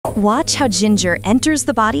Watch how ginger enters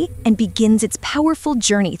the body and begins its powerful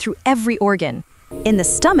journey through every organ. In the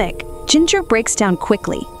stomach, ginger breaks down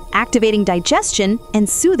quickly, activating digestion and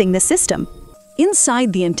soothing the system.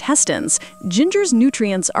 Inside the intestines, ginger's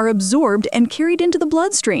nutrients are absorbed and carried into the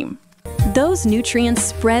bloodstream. Those nutrients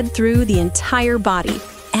spread through the entire body,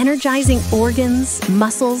 energizing organs,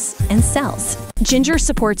 muscles, and cells. Ginger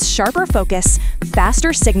supports sharper focus,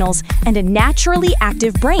 faster signals, and a naturally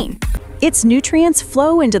active brain. Its nutrients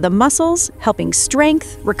flow into the muscles, helping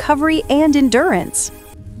strength, recovery, and endurance.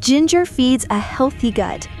 Ginger feeds a healthy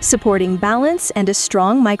gut, supporting balance and a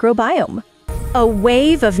strong microbiome. A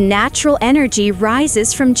wave of natural energy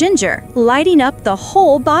rises from ginger, lighting up the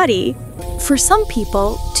whole body. For some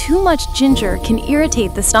people, too much ginger can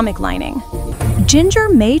irritate the stomach lining. Ginger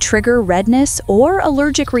may trigger redness or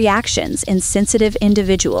allergic reactions in sensitive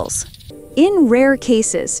individuals. In rare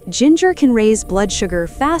cases, ginger can raise blood sugar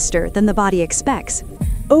faster than the body expects.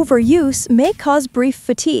 Overuse may cause brief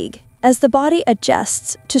fatigue as the body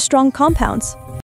adjusts to strong compounds.